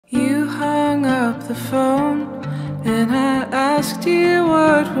the phone and I asked you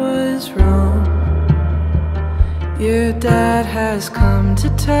what was wrong. Your dad has come to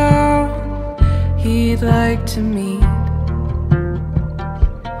town, he'd like to meet.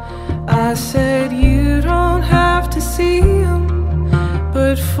 I said you don't have to see him,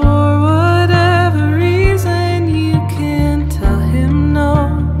 but for whatever reason you can tell him no.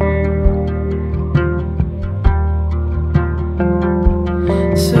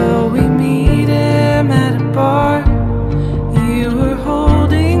 So we meet him at a bar. You were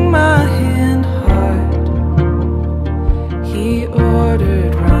holding my hand hard. He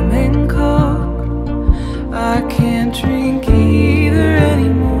ordered rum and coke. I can't drink either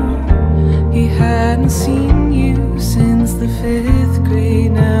anymore. He hadn't seen you since the 5th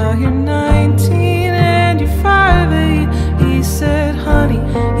grade. Now you're 19 and you're 5'8". He said, honey,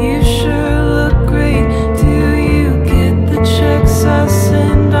 you sure look great. Do you get the checks I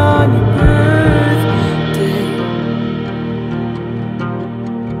send on your birthday?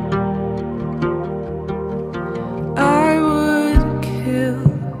 I would kill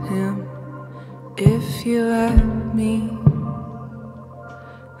him if you let me.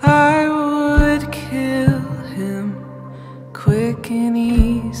 I would kill him quick and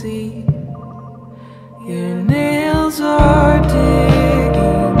easy. Your nails are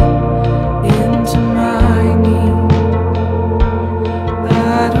digging into my knee.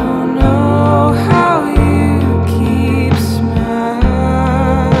 I don't know how you keep smiling.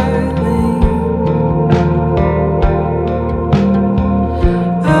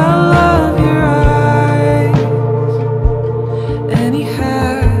 I love your eyes, and he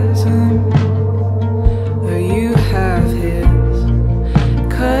has them, or you have his,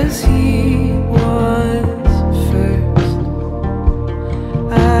 'cause he was first.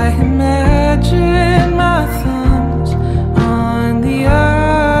 I imagine my thumbs on the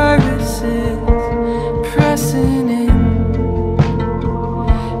irises, pressing in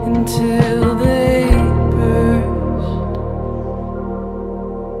until they burst.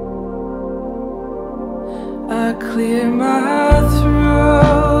 I clear my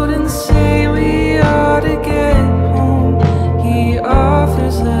throat and say we ought to get home. He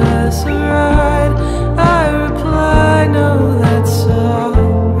offers us a ride. I reply, no, that's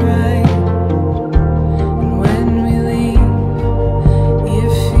alright. And when we leave, you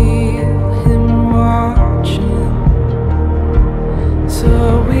feel him watching. So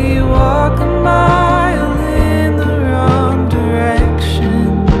we walk a mile in the wrong direction.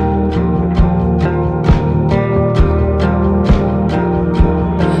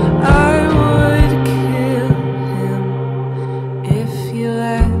 I would kill him if you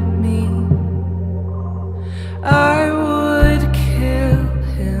let me. I would kill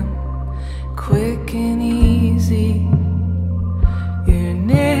him quick and easy. Your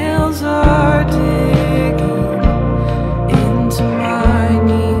nails are digging into my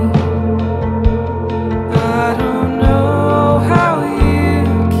knee. I don't know how you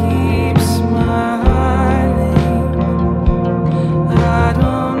keep smiling. I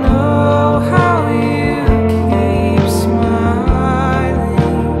don't know how you keep smiling.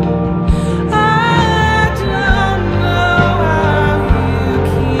 I don't know how you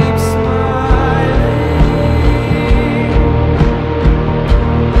keep smiling.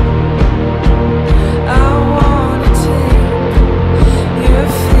 I wanna take your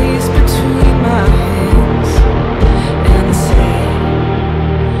face between my hands and say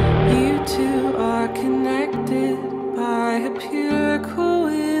you two are connected by a pure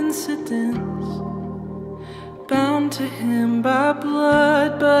coincidence, bound to him by blood,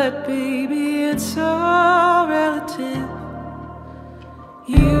 but baby, it's all relative.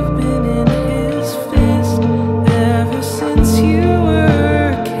 You've been in